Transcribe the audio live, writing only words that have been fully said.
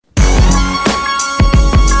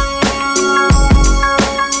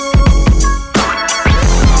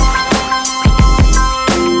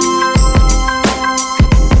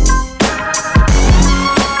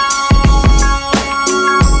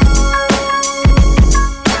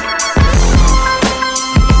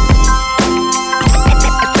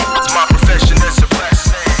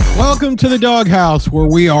to the DawgHouse, where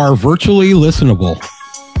we are virtually listenable.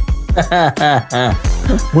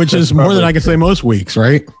 Which is more than I can say most weeks,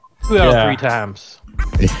 right? Well, 3 times.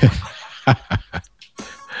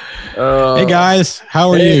 Hey guys,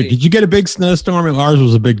 how are you? Did you get a big snowstorm? Ours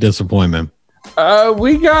was a big disappointment.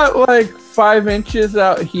 We got like 5 inches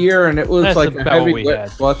out here, and it was That's like a about heavy, what we wet,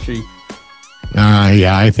 had. slushy.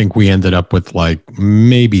 Yeah, I think we ended up with like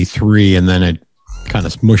maybe 3, and then it kind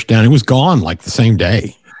of smushed down. It was gone like the same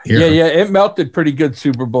day. Here. Yeah, it melted pretty good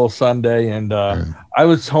Super Bowl Sunday, and I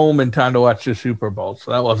was home in time to watch the Super Bowl, so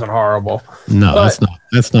that wasn't horrible. No,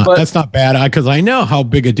 that's not bad. Because I know how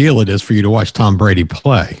big a deal it is for you to watch Tom Brady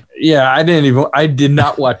play. Yeah, I did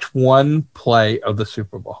not watch one play of the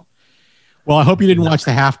Super Bowl. Well, I hope you didn't watch the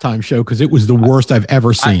halftime show because it was the worst I've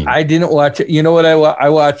ever seen. I didn't watch it. You know what? I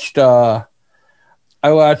watched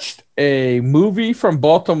a movie from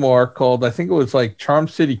Baltimore called, I think it was like Charm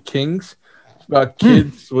City Kings. It's about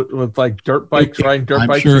kids with like dirt bikes, riding dirt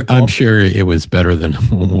bikes. I'm sure it was better than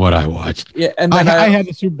what I watched. Yeah, and then I had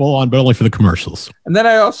the Super Bowl on, but only for the commercials. And then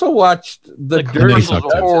I also watched the commercials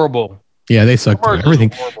were horrible. Yeah, they sucked.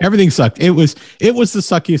 Everything sucked. It was the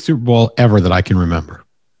suckiest Super Bowl ever that I can remember.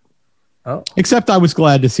 Oh. Except I was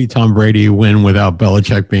glad to see Tom Brady win without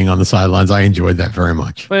Belichick being on the sidelines. I enjoyed that very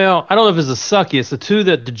much. Well, I don't know if it's the suckiest. The 2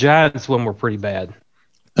 that the Giants won were pretty bad.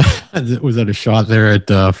 Was that a shot there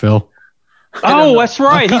at Phil? Oh, that's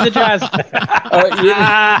right. He's a Giants.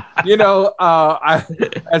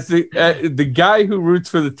 As the guy who roots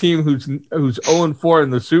for the team who's 0-4 in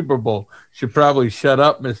the Super Bowl should probably shut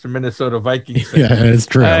up, Mr. Minnesota Vikings fan. Yeah, it's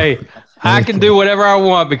true. Hey, I can do whatever I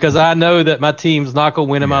want because I know that my team's not going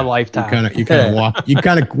to win in my lifetime. You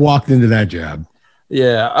kind of walked into that job.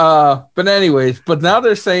 Yeah. But now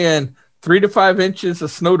they're saying 3 to 5 inches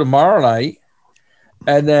of snow tomorrow night.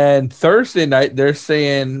 And then Thursday night, they're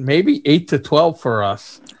saying maybe 8 to 12 for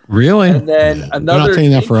us. Really? And then another. They're not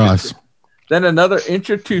saying that for us. Then another inch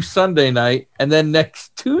or 2 Sunday night, and then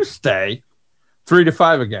next Tuesday, 3 to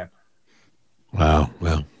 5 again. Wow.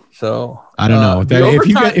 Well, so I don't know. If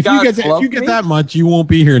you get that much, you won't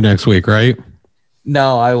be here next week, right?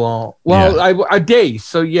 No, I won't. Well, I days.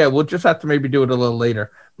 So yeah, we'll just have to maybe do it a little later,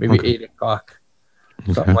 maybe 8 o'clock,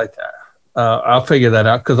 something like that. I'll figure that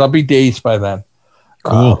out because I'll be dazed by then.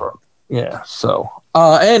 Cool. Yeah. So,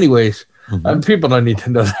 anyways, people don't need to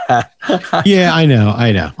know that. Yeah, I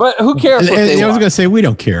know. But who cares? I was gonna say we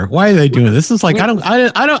don't care. Why are they doing this? It's like I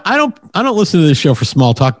don't listen to this show for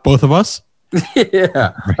small talk. Both of us.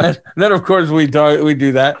 Yeah. Right. And then of course we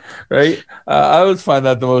do that, right? I always find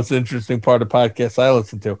that the most interesting part of podcasts I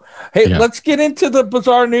listen to. Hey, let's get into the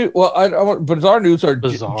bizarre news. Well, I want bizarre news or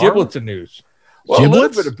giblets of news. Well, giblets? A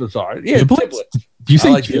little bit of bizarre. Yeah, giblets. Do you say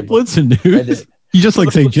like giblets and news? I did. You just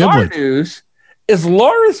like say giblets. News is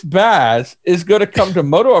Loris Baz is going to come to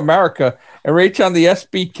MotoAmerica and race on the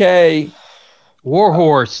SBK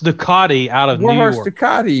Warhorse Ducati out of New York. Warhorse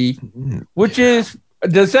Ducati, which is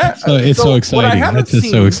it's so exciting. That's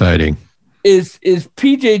just so exciting. Is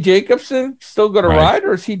PJ Jacobsen still going to ride,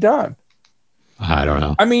 or is he done? I don't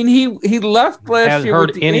know. I mean, he left last year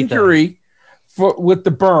with the injury with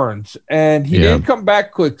the burns, and he didn't come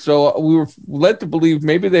back quick. So we were led to believe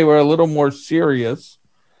maybe they were a little more serious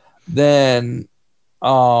than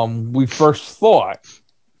we first thought.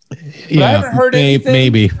 But I haven't heard anything.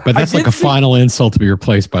 Maybe, but that's like a final insult to be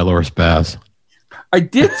replaced by Loris Baz. I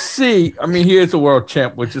did see. I mean, he is a world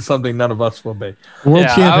champ, which is something none of us will be. World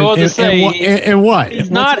champ. I was to say, and what? He's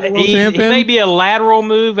not. He may be a lateral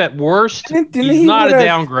move at worst. He's not a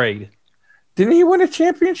downgrade. Didn't he win a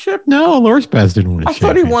championship? No, Loris Baz didn't win a championship. I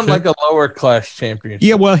thought he won like a lower class championship.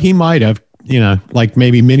 Yeah, well, he might have. Like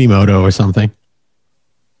maybe mini moto or something.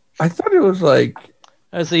 I thought it was like.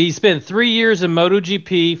 So he spent 3 years in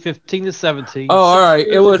MotoGP, 15 to 17. Oh, all right.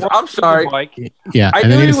 It was. I'm sorry. Yeah, I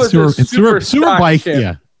knew he was a super bike. Champ.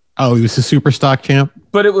 Yeah. Oh, he was a super stock champ.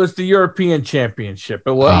 But it was the European Championship.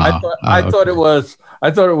 It was. I thought it was.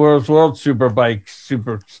 I thought it was World Superbike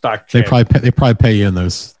Super Stock Champ. They probably pay you in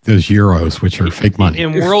those euros, which are fake money.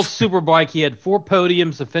 In World Superbike, he had 4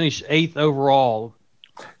 podiums and finished 8th overall.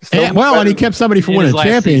 And he kept somebody from winning a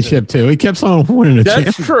championship too. He kept someone from winning a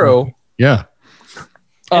championship. That's true. Yeah.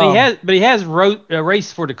 And he has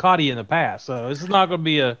raced for Ducati in the past, so this is not going to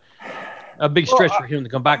be a big stretch for him to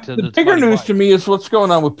come back to the bigger Ducati news bike. To me is what's going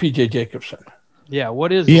on with PJ Jacobsen. Yeah,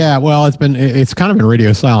 what is? Yeah, well, it's kind of been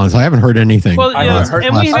radio silence. I haven't heard anything. Well,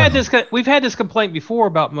 and we've had this complaint before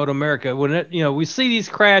about MotoAmerica. When we see these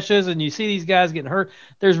crashes and you see these guys getting hurt,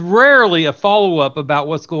 there's rarely a follow up about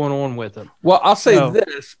what's going on with them. Well, I'll say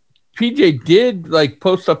this: PJ did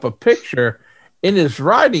post up a picture in his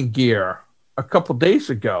riding gear a couple days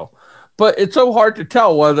ago, but it's so hard to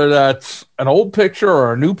tell whether that's an old picture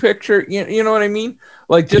or a new picture. You know what I mean?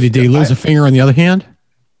 Like, did he lose a finger on the other hand?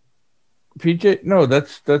 PJ, no,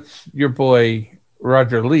 that's your boy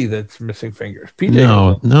Roger Lee that's missing fingers.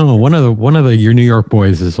 PJ, no, one of your New York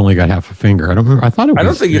boys has only got half a finger. I don't remember. I thought it was. I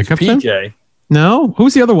don't think it's PJ. No,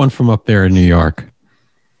 who's the other one from up there in New York?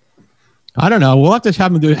 I don't know. We'll have to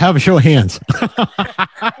have a show of hands.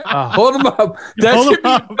 Hold them up. That should be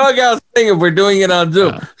a DawgHouse thing if we're doing it on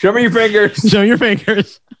Zoom. Show me your fingers. Show your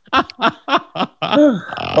fingers.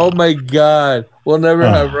 Oh my God! We'll never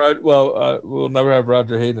have we'll never have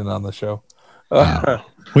Roger Hayden on the show.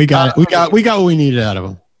 We got it. We got what we needed out of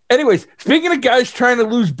him. Anyways, speaking of guys trying to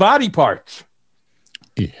lose body parts,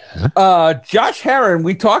 Josh Herrin.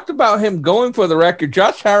 We talked about him going for the record.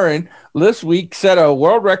 Josh Herrin this week set a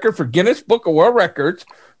world record for Guinness Book of World Records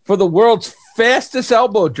for the world's fastest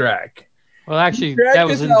elbow drag. Well, actually,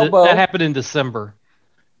 that happened in December.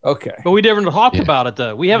 Okay, but we never talked about it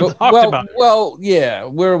though. We haven't talked about it. Well, yeah,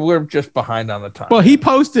 we're just behind on the time. Well, he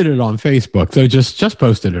posted it on Facebook. So just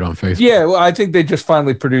posted it on Facebook. Yeah, well, I think they just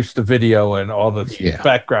finally produced the video and all the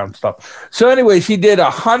background stuff. So, anyways, he did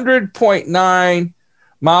 100.9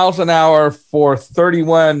 miles an hour for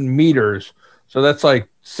 31 meters. So that's like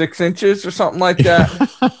 6 inches or something like that.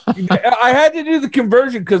 I had to do the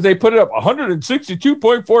conversion because they put it up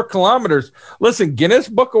 162.4 kilometers. Listen, Guinness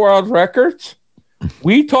Book of World Records.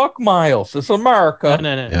 We talk miles. It's America.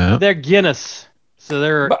 No. Yeah. They're Guinness. So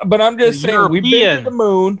they're. But I'm just saying, we've been to the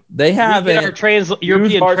moon. They have it.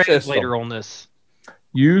 European translator on this.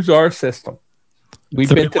 Use our system. We've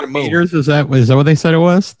been to the moon. Meters, is that what they said it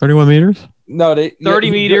was? 31 meters? No,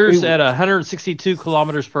 30 meters at 162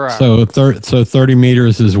 kilometers per hour. So 30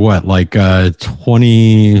 meters is what, like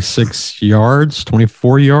 26 yards,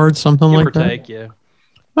 24 yards, something like that? Take, yeah.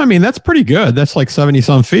 I mean, that's pretty good. That's like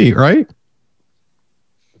 70-some feet, right?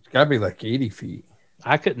 Got to be like 80 feet.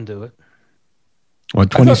 I couldn't do it.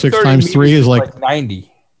 What, 26 times 3 is like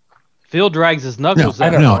 90. Phil drags his knuckles.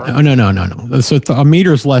 No. So a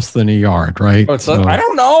meter's less than a yard, right? I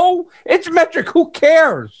don't know. It's metric. Who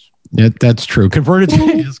cares? That's true. Converted to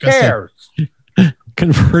who cares?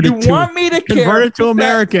 Converted to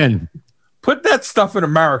American. Put that stuff in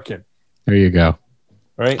American. There you go.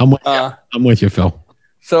 Right. I'm with you, Phil.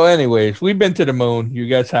 So, anyways, we've been to the moon. You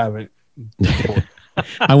guys haven't.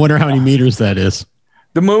 I wonder how many meters that is.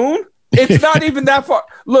 The moon? It's not even that far.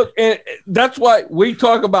 Look, that's why we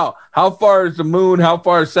talk about how far is the moon, how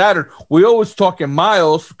far is Saturn. We always talk in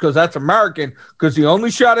miles because that's American, because the only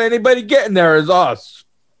shot of anybody getting there is us.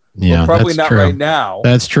 Yeah, well, probably not right now.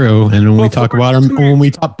 That's true. And when we talk about our meals,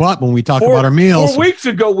 4 weeks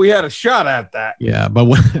ago we had a shot at that. Yeah, but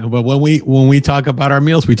when we talk about our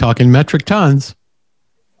meals, we talk in metric tons.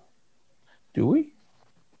 Do we?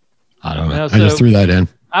 I don't know. I just threw that in.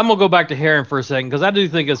 I'm gonna go back to Herrin for a second because I do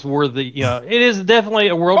think it's worthy. It is definitely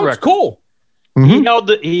a world record. Cool.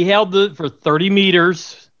 Mm-hmm. He held it for 30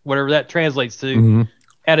 meters, whatever that translates to,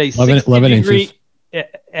 at a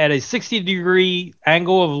 60-degree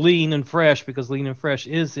angle of lean and fresh, because lean and fresh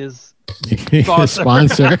is his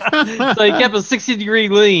sponsor. So he kept a 60-degree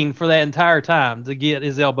lean for that entire time to get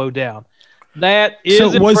his elbow down. That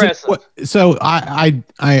is impressive. So I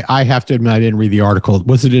have to admit I didn't read the article.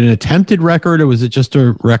 Was it an attempted record, or was it just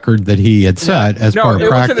a record that he had set as part of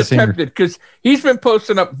practicing? No, it was attempted because he's been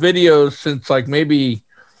posting up videos since like maybe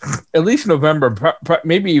at least November,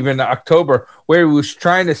 maybe even October, where he was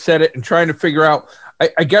trying to set it and trying to figure out.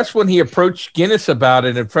 I guess when he approached Guinness about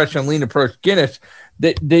it, and Fresh and Lean approached Guinness,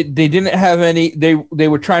 they didn't have any. They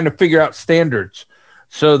were trying to figure out standards.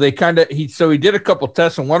 So he did a couple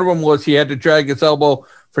tests, and one of them was he had to drag his elbow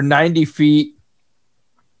for 90 feet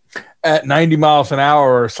at 90 miles an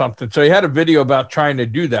hour or something. So he had a video about trying to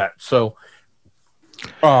do that. So,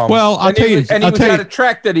 I'll tell you, and he was at a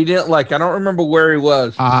track that he didn't like. I don't remember where he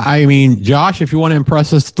was. I mean, Josh, if you want to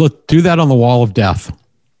impress us, let's do that on the Wall of Death.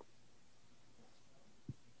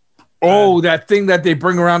 Oh, that thing that they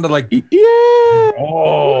bring around to like. Yeah.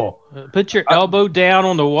 Oh. Put your elbow down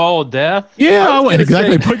on the Wall of Death. Yeah,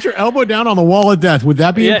 exactly. Put your elbow down on the Wall of death. Would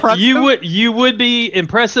that be impressive? You would be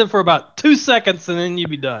impressive for about 2 seconds, and then you'd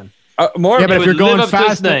be done. But if you're going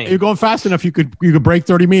fast enough, you could break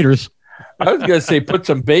 30 meters. I was gonna say put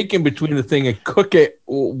some bacon between the thing and cook it.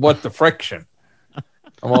 What the friction?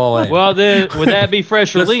 I'm all in. Well, then would that be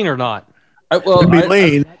fresh or lean or not?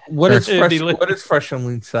 Lean. What does fresh and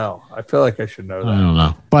lean sell? I feel like I should know that. I don't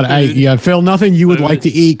know, but Phil, nothing you would like to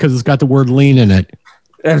eat because it's got the word lean in it.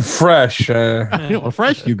 And fresh.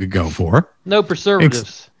 Fresh you could go for. No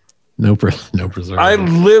preservatives. No preservatives. I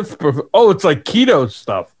live. It's like keto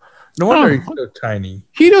stuff. No wonder he's so tiny.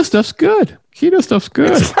 Keto stuff's good.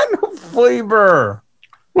 It's got no flavor.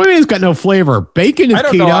 What do you mean it's got no flavor? Bacon is I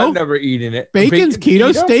don't keto. know. I've never eaten it. Bacon's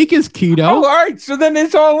keto. Steak is keto. Oh, all right. So then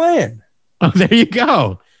it's all in. Oh, there you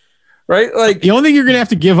go. Right? Like the only thing you're going to have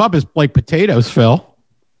to give up is like potatoes, Phil.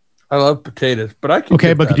 I love potatoes, but I can.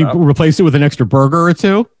 Okay, but could you replace it with an extra burger or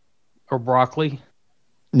two? Or broccoli?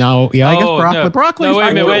 No. Yeah, I guess broccoli. No. Broccoli. No,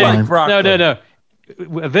 wait a minute. Like broccoli. No.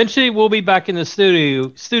 Eventually, we'll be back in the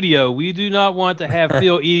studio. We do not want to have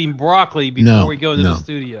Phil eating broccoli before we go into the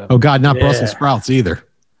studio. Oh, God, not Brussels sprouts either.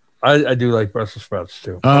 I do like Brussels sprouts,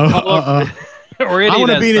 too. I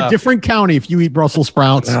want to be in a different county if you eat Brussels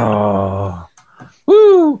sprouts. Oh.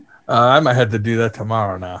 Woo! I might have to do that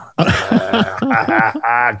tomorrow now.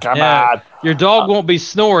 Come on. Your dog won't be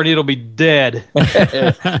snoring. It'll be dead.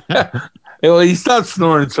 Well, he stopped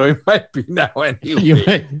snoring, so he might be now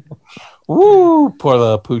anyway. Woo! Poor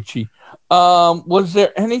little Poochie. Was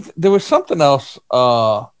there anything? There was something else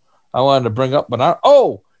I wanted to bring up, but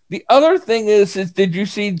the other thing is did you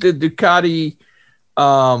see the Ducati,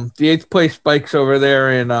 the 8th place bikes over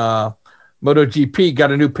there in MotoGP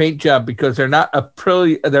got a new paint job because they're not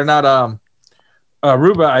Aruba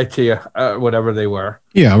IT, whatever they were.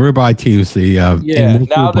 Yeah, Aruba IT was the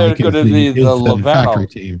now they're going to be the factory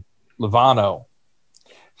team. Levano.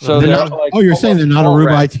 So you're saying they're not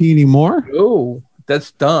Aruba IT anymore? Oh,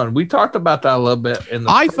 that's done. We talked about that a little bit.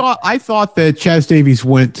 I thought that Chaz Davies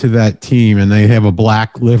went to that team and they have a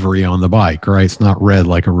black livery on the bike, right? It's not red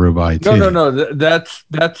like Aruba IT. No. That's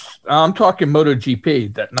I'm talking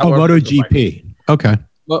MotoGP. MotoGP. Okay.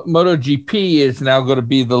 MotoGP is now going to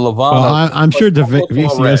be the Levano. Well, I'm sure the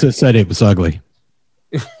VCS said it was ugly.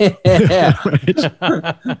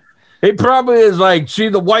 He probably is like, see,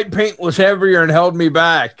 the white paint was heavier and held me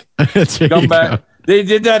back. Come back. They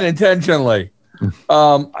did that intentionally.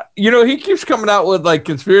 He keeps coming out with like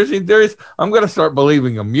conspiracy theories. I'm going to start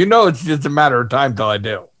believing them. It's just a matter of time till I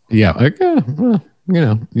do. Yeah. Okay.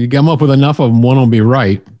 Well, you come up with enough of them, one will be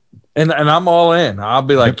right. And I'm all in. I'll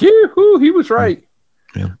be like, yahoo, he was right.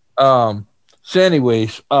 Yeah. So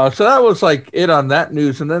anyways, so that was like it on that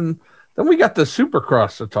news. And then we got the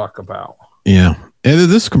Supercross to talk about. Yeah. And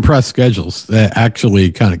this compressed schedule's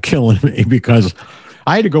actually kind of killing me because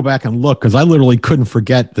I had to go back and look because I literally couldn't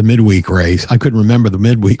forget the midweek race. I couldn't remember the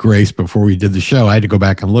midweek race before we did the show. I had to go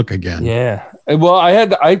back and look again. Yeah. Well,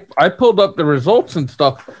 I pulled up the results and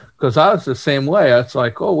stuff because I was the same way. It's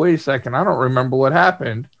like, oh, wait a second. I don't remember what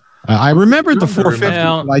happened. I remembered the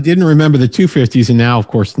 450s. I didn't remember the 250s. And now, of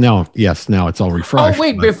course, now it's all refreshed. Oh,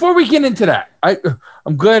 wait, before we get into that,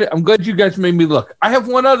 I'm glad you guys made me look. I have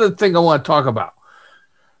one other thing I want to talk about.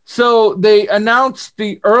 So they announced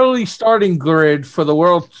the early starting grid for the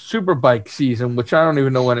World Superbike season, which I don't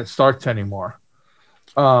even know when it starts anymore.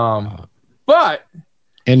 But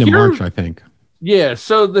end of March, I think. Yeah,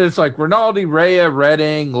 so there's like Rinaldi, Rea,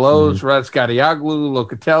 Redding, Lowe's, Razzcatioglu,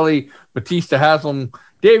 Locatelli, Batista, Haslam,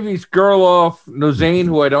 Davies, Gerloff, Nozane,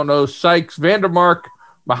 who I don't know, Sykes, Vandermark,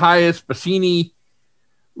 Mahias, Bassini,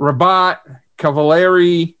 Rabat,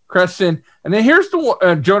 Cavalieri, Crescent, and then here's the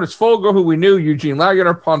one, Jonas Folger, who we knew, Eugene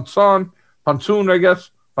Lagner, Ponson, I guess.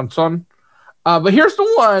 But here's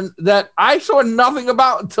the one that I saw nothing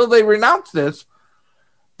about until they announced this.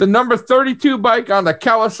 The number 32 bike on the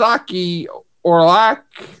Kawasaki Orlac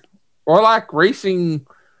Racing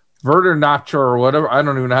Verdernacher or whatever. I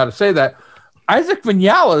don't even know how to say that. Isaac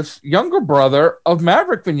Vinales, younger brother of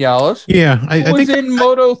Maverick Vinales. Yeah, I was think in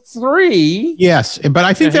Moto 3. Yes, but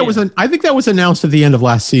I think that was announced at the end of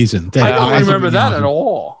last season. I don't remember that at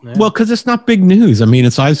all. Yeah. Well, because it's not big news. I mean,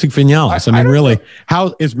 it's Isaac Vinales. I mean, really,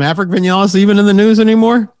 how is Maverick Vinales even in the news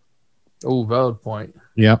anymore? Oh, valid point.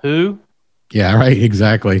 Yeah. Who? Yeah, right.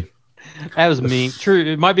 Exactly. That was mean. True.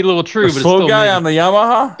 It might be a little true, but it's slow still guy mean. on the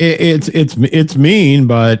Yamaha. It's mean,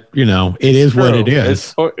 but it is true. What it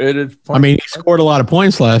is. It is. I mean, he scored a lot of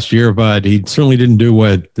points last year, but he certainly didn't do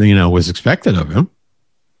what was expected of him.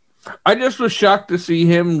 I just was shocked to see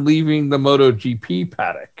him leaving the MotoGP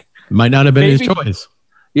paddock. Might not have been his choice.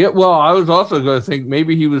 Yeah, well, I was also going to think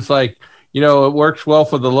maybe he was like, it works well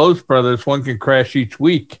for the Lowe's brothers. One can crash each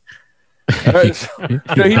week. So he's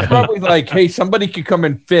probably like, hey, somebody could come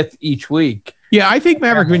in fifth each week. Yeah, I think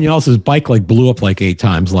Maverick Vinales' bike blew up 8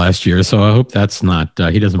 times last year, so I hope that's not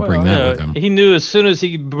he doesn't bring that with him. He knew as soon as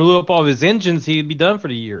he blew up all of his engines, he'd be done for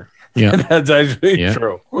the year. Yeah, that's actually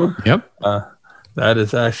true. Yep, that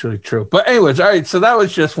is actually true. But anyways, all right. So that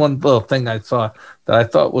was just one little thing I saw that I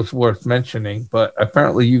thought was worth mentioning, but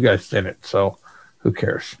apparently you guys didn't. So who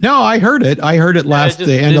cares? No, I heard it. I heard it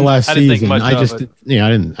the end of last season. I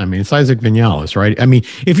didn't. I mean, it's Isaac Vinales, right? I mean,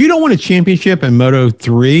 if you don't win a championship in Moto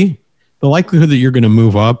 3, the likelihood that you're going to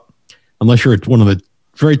move up, unless you're one of the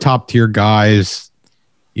very top tier guys,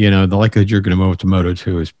 the likelihood you're going to move to Moto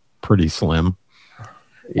 2 is pretty slim.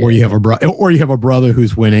 Yeah. Or you have a brother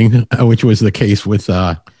who's winning, which was the case with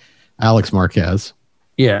Alex Marquez.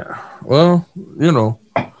 Yeah. Well,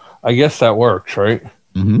 I guess that works, right?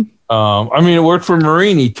 Mm-hmm. It worked for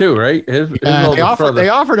Marini too, right? They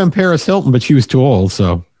offered him Paris Hilton, but she was too old,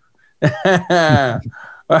 so.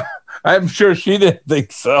 I'm sure she didn't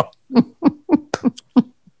think so.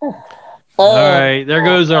 All right, there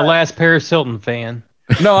goes our last Paris Hilton fan.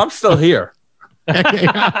 No, I'm still here.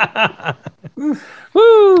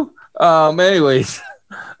 Woo. Anyways,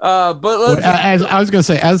 but let's. As I was going to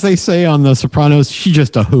say, as they say on The Sopranos, she's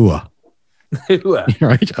just a hooah. Hooah.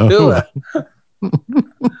 Right? A hooah.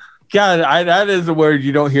 God, that is a word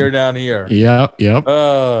you don't hear down here. Yep.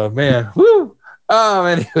 Oh man. Woo.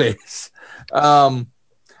 Anyways,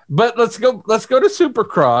 but let's go to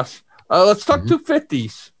Supercross. Let's talk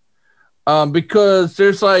 250s. Because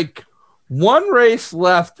there's like one race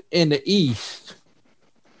left in the East,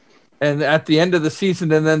 and at the end of the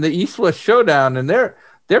season, and then the East-West Showdown, and they're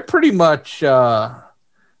pretty much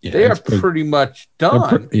pretty much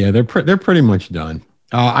done. They're pretty much done.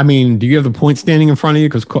 Do you have the point standing in front of you?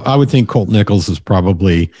 Because I would think Colt Nichols is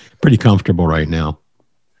probably pretty comfortable right now.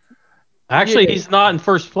 Actually, he's not in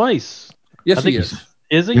first place. Yes, he is.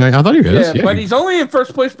 Is he? I thought he was. Yeah, but he's only in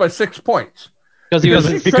first place by 6 points.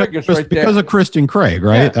 Because of Christian Craig,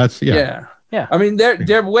 right? Yeah. That's yeah. I mean,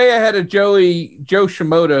 they're way ahead of Joe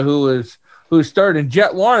Shimoda, who's starting.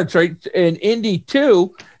 Jet Lawrence, right? In Indy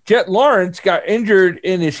 2, Jet Lawrence got injured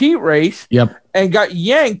in his heat race. Yep. And got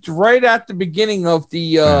yanked right at the beginning of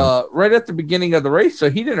the race, so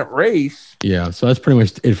he didn't race. Yeah, so that's pretty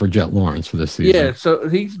much it for Jet Lawrence for this season. Yeah, so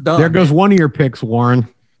he's done. There goes one of your picks, Warren.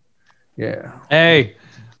 Yeah. Hey,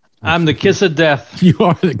 I'm the kiss of death. You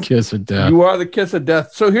are the kiss of death. You are the kiss of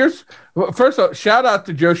death. So first off, shout out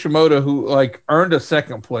to Joe Shimoda, who earned a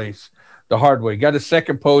second place the hard way. Got a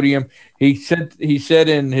second podium. He said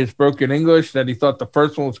in his broken English that he thought the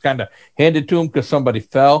first one was kind of handed to him because somebody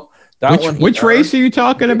fell. Which race are you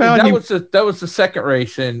talking about? That was the second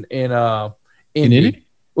race in Indy?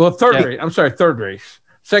 Well, third race. I'm sorry, third race.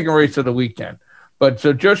 Second race of the weekend. But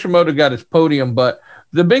so Joe Shimoda got his podium. But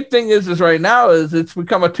the big thing is right now is it's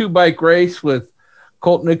become a 2-bike race with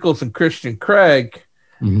Colt Nichols and Christian Craig.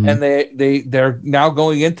 Mm-hmm. And they're now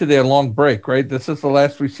going into their long break, right? This is the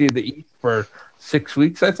last we see of the East for 6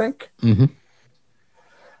 weeks, I think. Mm-hmm.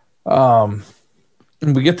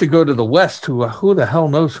 And we get to go to the West. Who the hell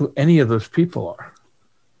knows who any of those people are?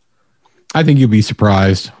 I think you'll be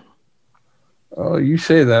surprised. Oh, you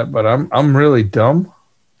say that, but I'm really dumb.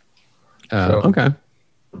 Okay.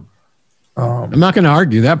 I'm not going to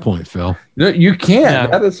argue that point, Phil. You can. Yeah.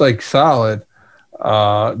 That is solid.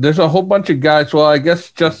 There's a whole bunch of guys. Well, I guess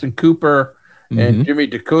Justin Cooper and Jimmy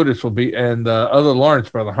Dakotas will be, and the other Lawrence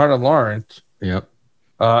brother, Hunter Lawrence. Yep.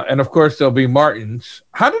 And of course there'll be Martins.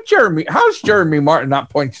 How's Jeremy Martin not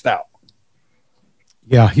pointed out?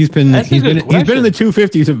 Yeah, he's been in the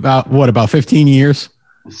 250s about 15 years.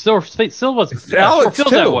 Still feels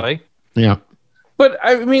that way. Yeah. But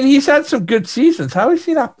I mean, he's had some good seasons. How is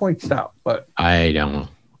he not pointed out? But I don't know.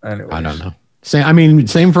 Anyways. I don't know.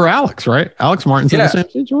 Same for Alex, right? Alex Martin's in the same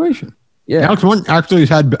situation. Yeah. Alex Martin actually has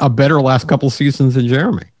had a better last couple seasons than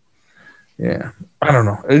Jeremy. Yeah. I don't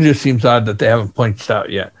know. It just seems odd that they haven't pointed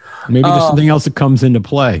out yet. Maybe there's something else that comes into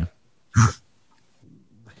play.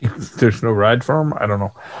 There's no ride for him? I don't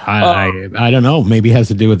know. I don't know. Maybe it has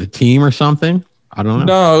to do with the team or something. I don't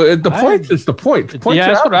know. No, the points is the point. That's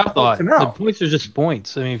what I thought. The points are just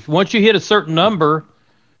points. I mean, once you hit a certain number,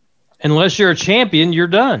 unless you're a champion, you're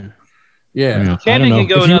done. Yeah. Champion can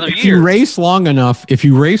go another year. If you race long enough,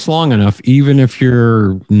 even if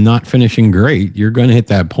you're not finishing great, you're going to hit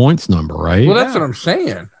that points number, right? Well, that's what I'm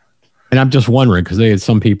saying. And I'm just wondering because they had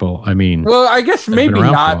some people. Well, I guess maybe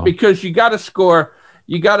not because you got to score.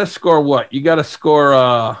 You got to score what? You got to score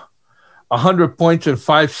 100 points in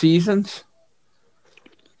 5 seasons.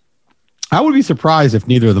 I would be surprised if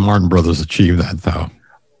neither of the Martin brothers achieved that, though.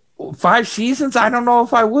 5 seasons? I don't know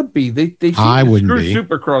if I would be. They seem to screw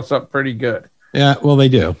Supercross up pretty good. Yeah, well, they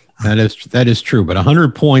do. That is true. But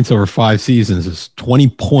 100 points over 5 seasons is 20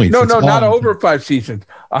 points. No, not over 5 seasons.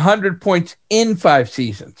 100 points in 5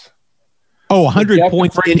 seasons. Oh, 100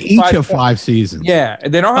 points in each of 5 seasons. Yeah,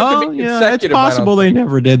 and they don't have to be consecutive. It's possible they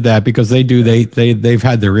never did that because they do. They've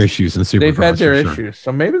had their issues in Supercross. They've had their issues,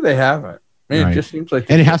 so maybe they haven't. It just seems like,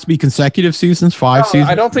 and it has to be consecutive seasons, 5 seasons.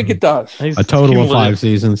 I don't think it does. A total of 5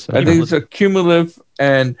 seasons. I think it's a cumulative,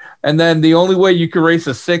 and then the only way you can race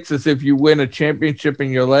a 6 is if you win a championship in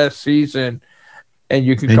your last season, and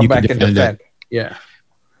you can come back and defend. Yeah.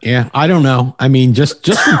 Yeah, I don't know. I mean, just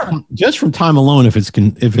from time alone, if it's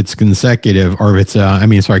consecutive or if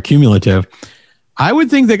it's cumulative, I would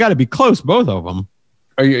think they got to be close, both of them.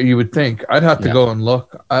 You would think. I'd have to go and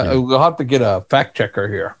look. We'll have to get a fact checker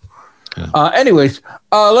here. Yeah. Anyways,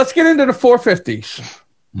 let's get into the 450s.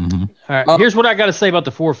 Mm-hmm. All right. Here's what I got to say about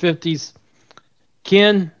the 450s.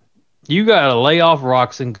 Ken, you got to lay off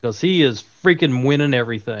Roczen because he is freaking winning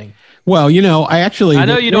everything. Well, I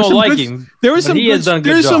know you don't like him. There's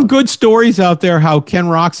some good stories out there how Ken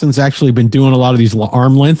Roczen's actually been doing a lot of these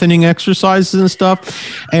arm lengthening exercises and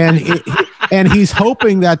stuff, and and he's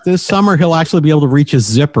hoping that this summer he'll actually be able to reach his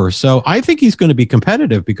zipper. So I think he's going to be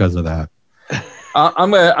competitive because of that. I'm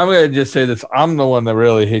gonna just say this. I'm the one that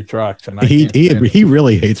really hates Roczen. He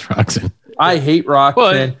really hates Roczen. I hate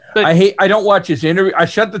Roczen. But I don't watch his interview. I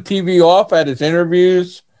shut the TV off at his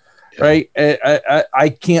interviews. Right,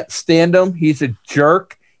 I can't stand him. He's a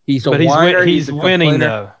jerk. He's a whiner. He's winning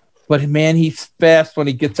though. But man, he's fast when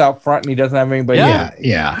he gets out front and he doesn't have anybody.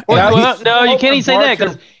 Yeah. No, you can't even say that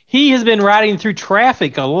because he has been riding through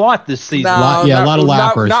traffic a lot this season. A lot of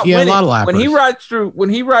lappers. A lot of lappers. When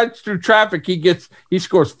he rides through traffic, he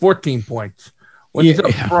scores 14 points when he's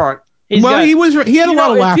up front. He had a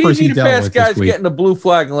lot of lappers. He dealt with guys getting the blue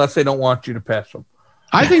flag unless they don't want you to pass them.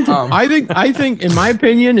 I think, in my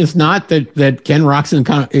opinion, it's not that Ken Roczen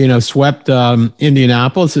kind of swept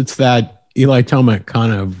Indianapolis. It's that Eli Tomac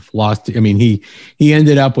kind of lost. I mean, he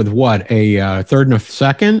ended up with what, a third and a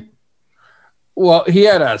second. Well, he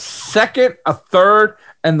had a second, a third,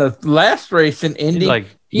 and the last race in Indy,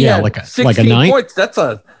 he had like a ninth points. That's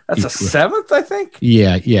a seventh, I think.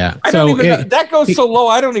 Yeah. That goes so low.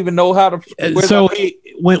 I don't even know how to. So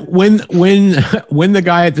when the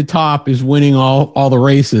guy at the top is winning all the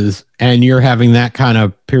races and you're having that kind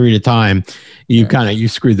of period of time, you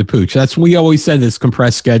screwed the pooch. We always said this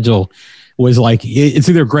compressed schedule was like it's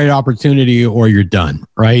either a great opportunity or you're done,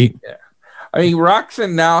 right? Yeah. I mean,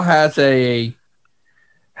 Roczen now has a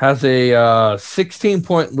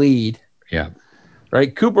 16-point lead. Yeah.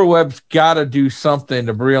 Right. Cooper Webb's got to do something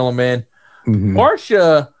to reel him in. Mm-hmm.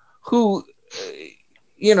 Marcia, who,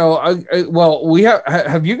 we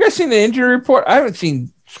have you guys seen the injury report? I haven't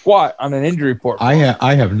seen squat on an injury report. I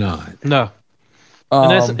have not. No.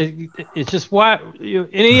 It's just why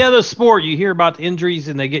any other sport you hear about the injuries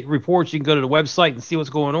and they get reports, you can go to the website and see what's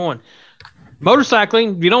going on.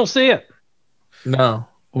 Motorcycling, you don't see it. No.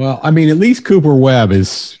 Well, I mean, at least Cooper Webb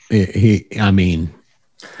is it's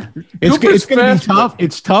going to be tough.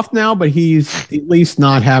 It's tough now, but he's at least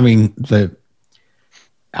not having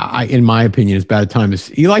in my opinion, as bad a time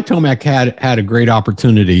as Eli Tomac had a great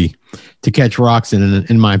opportunity to catch Roczen, and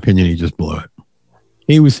in my opinion, he just blew it.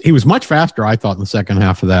 He was much faster, I thought, in the second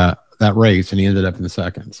half of that race, and he ended up in the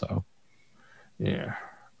second. So, yeah.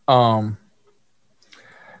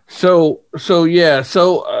 So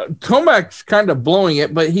Tomac's kind of blowing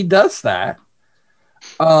it, but he does that.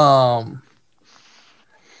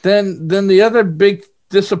 Then the other big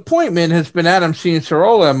disappointment has been Adam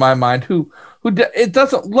Cianciarola in my mind, who it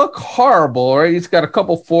doesn't look horrible, right? He's got a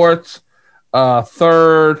couple fourths,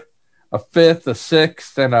 third, a fifth, a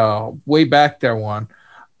sixth, and a way back there one.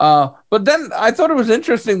 But then I thought it was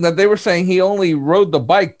interesting that they were saying he only rode the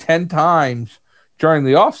bike 10 times during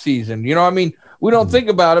the off season. I mean, we don't think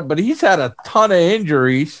about it, but he's had a ton of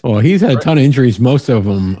injuries. Well, he's had a ton of injuries. Most of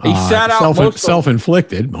them he sat out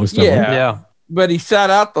self-inflicted. Most of them. Yeah. But he sat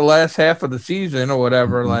out the last half of the season or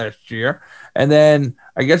whatever last year. And then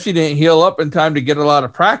I guess he didn't heal up in time to get a lot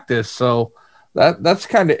of practice. So that's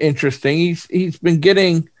kind of interesting. He's been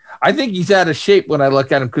getting – I think he's out of shape when I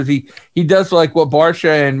look at him because he does like what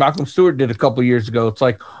Barcia and Malcolm Stewart did a couple years ago. It's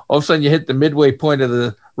like all of a sudden you hit the midway point of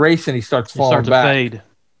the race and he starts falling back. Fade.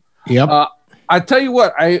 Yep. I tell you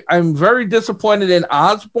what, I'm very disappointed in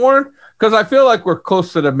Osborne because I feel like we're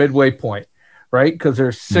close to the midway point. Right, because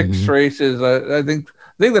there's 6 races. I think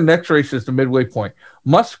the next race is the midway point.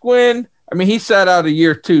 Musquin, I mean, he sat out a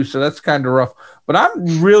year too, so that's kind of rough. But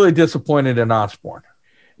I'm really disappointed in Osborne.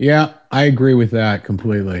 Yeah, I agree with that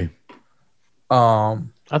completely. I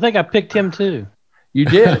think I picked him too. You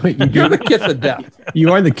did. You're the kiss of death.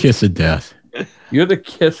 You are the kiss of death. You're the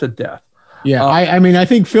kiss of death. Yeah, I mean, I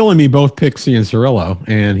think Phil and me both picked Cianciarulo,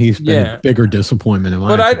 and he's been a bigger disappointment in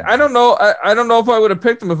my opinion. I don't know. I don't know if I would have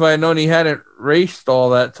picked him if I had known he hadn't raced all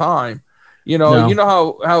that time. You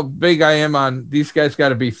know how big I am on these guys got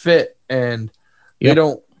to be fit, and they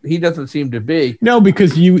don't. He doesn't seem to be. No,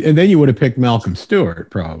 because you would have picked Malcolm Stewart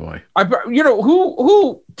probably.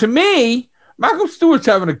 Who to me, Malcolm Stewart's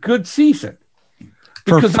having a good season.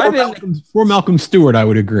 Because for Malcolm Stewart, I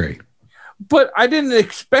would agree. But I didn't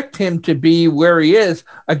expect him to be where he is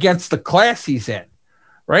against the class he's in,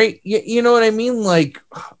 right? You know what I mean? Like,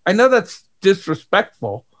 I know that's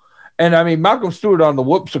disrespectful. And I mean, Malcolm Stewart on the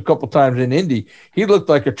whoops a couple times in Indy, he looked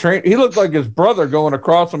like he looked like his brother going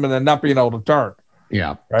across him and then not being able to turn.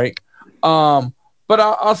 Yeah. Right. But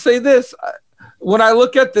I'll say this. When I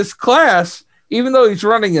look at this class, even though he's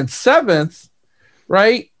running in 7th,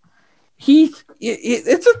 right,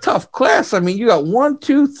 it's a tough class. I mean, you got 1,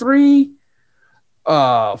 2, 3,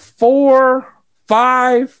 4,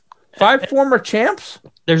 5 former champs.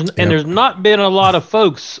 There's not been a lot of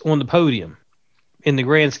folks on the podium in the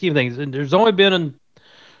grand scheme of things. And there's only been,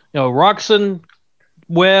 Roczen,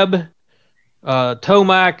 Webb,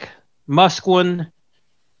 Tomac, Musquin,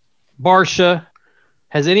 Barcia.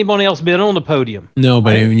 Has anybody else been on the podium? No,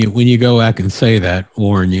 but when you go back and say that,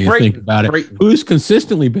 Warren, you think about it. Who's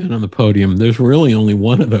consistently been on the podium? There's really only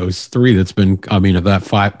one of those 3 that's been, of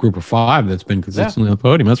that group of 5 that's been consistently on the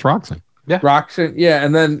podium. That's Roczen. Yeah. Roczen, yeah.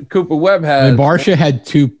 And then Cooper Webb has. And Barcia had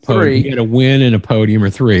 2 podiums. He had a win and a podium, or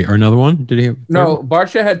 3. Or another one? Did he have? No,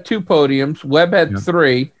 Barcia had 2 podiums. Webb had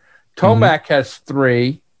 3. Tomac has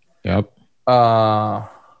 3. Yep.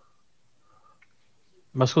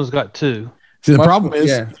 Musquin's got 2. See, the problem is,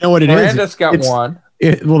 you know what it is? Miranda's got 1.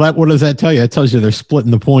 What does that tell you? It tells you they're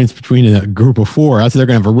splitting the points between a group of 4. They're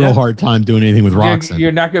going to have a real hard time doing anything with Roczen.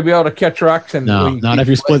 You're not going to be able to catch Roczen. No, not if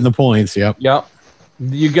you're splitting the points. Yep.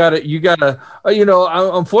 You got to.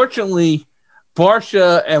 Unfortunately,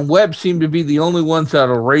 Barcia and Webb seem to be the only ones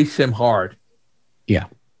that'll race him hard. Yeah.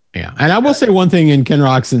 And I will say one thing in Ken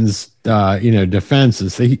Roczen's, defense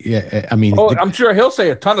is I'm sure he'll say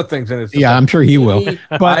a ton of things in his defense. Yeah, I'm sure he will.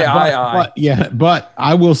 But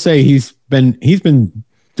I will say he's been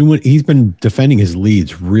defending his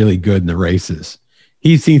leads really good in the races.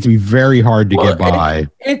 He seems to be very hard to get by.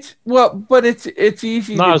 It's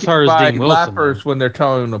easy not to as get hard by as Dean Wilson, lappers when they're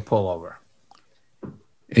telling him to pull over.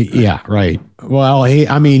 Yeah, right. Well,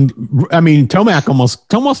 Tomac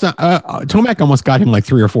almost got him like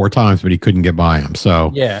 3 or 4 times, but he couldn't get by him.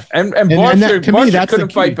 So yeah, and Barcia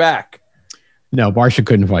couldn't fight back. No, Barcia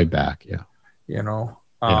couldn't fight back. Yeah,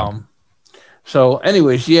 So,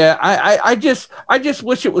 anyways, I just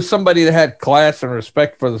wish it was somebody that had class and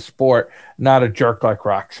respect for the sport, not a jerk like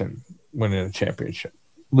Roczen leading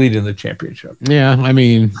the championship. Yeah, I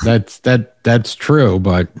mean that's true,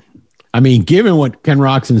 but. I mean, given what Ken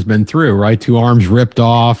Roczen's been through, right? 2 arms ripped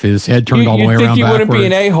off, his head turned all the way around. He wouldn't be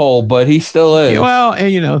an a-hole, but he still is. Well,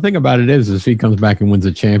 and the thing about it is if he comes back and wins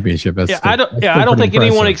a championship, I don't think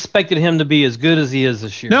anyone expected him to be as good as he is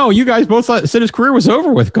this year. No, you guys both said his career was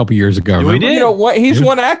over with a couple years ago. We did. You know what? He's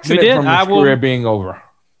one accident from his career being over.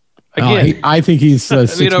 Again, I think he's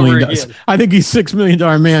 $6 million. I think he's $6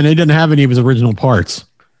 million man. He didn't have any of his original parts.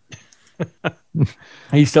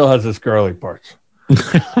 He still has his girly parts.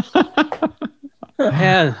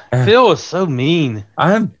 Man, Phil is so mean.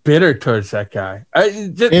 I'm bitter towards that guy.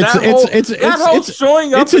 It's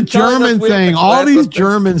a German thing. All these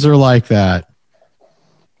Germans are like that.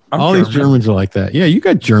 These Germans are like that. Yeah, you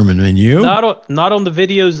got German in you. Not on the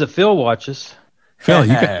videos that Phil watches. Phil,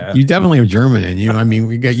 you definitely have German in you. I mean,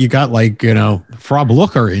 you got like Frau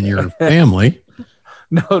Blucher in your family.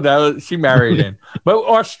 No, she married in, but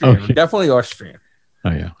Austrian, definitely Austrian. Oh,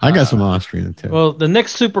 yeah. I got some Austrian, too. Well, the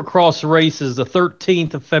next Supercross race is the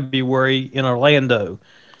 13th of February in Orlando.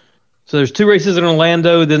 So there's 2 races in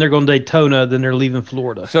Orlando, then they're going to Daytona, then they're leaving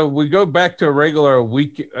Florida. So we go back to a regular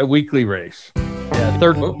weekly race. Yeah,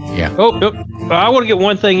 I want to get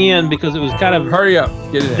one thing in because it was kind of... Hurry up.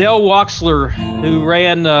 Get it Dale Wachsler, who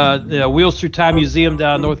ran the Wheels Through Time Museum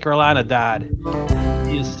down in North Carolina, died.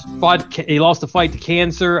 He lost the fight to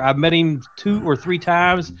cancer. I've met him 2 or 3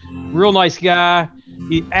 times. Real nice guy.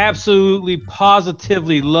 He absolutely,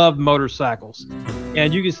 positively loved motorcycles.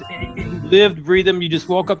 And he lived, breathed them. You just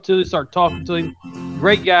walk up to him, start talking to him.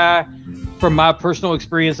 Great guy. From my personal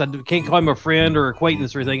experience, I can't call him a friend or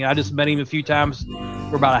acquaintance or anything. I just met him a few times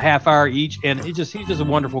for about a half hour each. And he's just a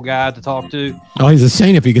wonderful guy to talk to. Oh, he's a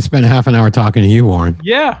saint if he could spend a half an hour talking to you, Warren.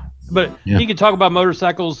 Yeah, but he could talk about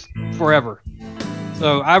motorcycles forever.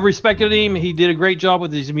 So I respected him. He did a great job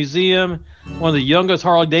with his museum. One of the youngest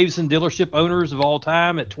Harley-Davidson dealership owners of all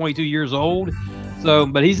time at 22 years old. So,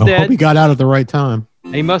 but he's dead. I hope he got out at the right time.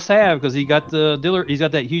 He must have, because he got the dealer. He's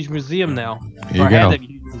got that huge museum now. There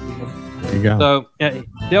you go. So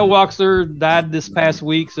Dale Wachsler died this past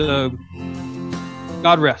week. So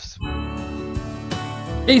God rest.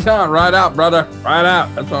 He's on right out, brother. Right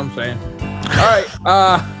out. That's what I'm saying. All right.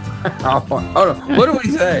 What do we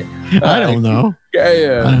say? I don't know.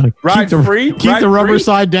 Ride free. Keep the rubber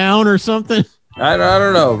side down or something. I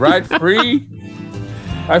don't know. Ride free.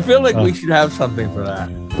 I feel like we should have something for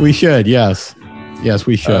that. We should. Yes. Yes,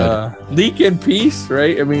 we should. Leak in peace,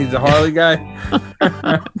 right? I mean, he's a Harley guy.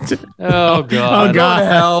 Oh God! Oh God! Going to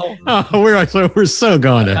hell. Oh, we're so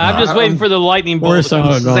going to hell. I'm just waiting for the lightning bolt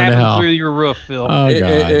to zap through your roof, Phil. Oh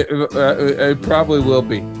God! It probably will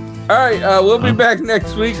be. All right, we'll be back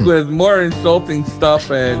next week with more insulting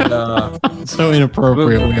stuff and so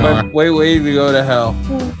inappropriate we are. Way to go to hell.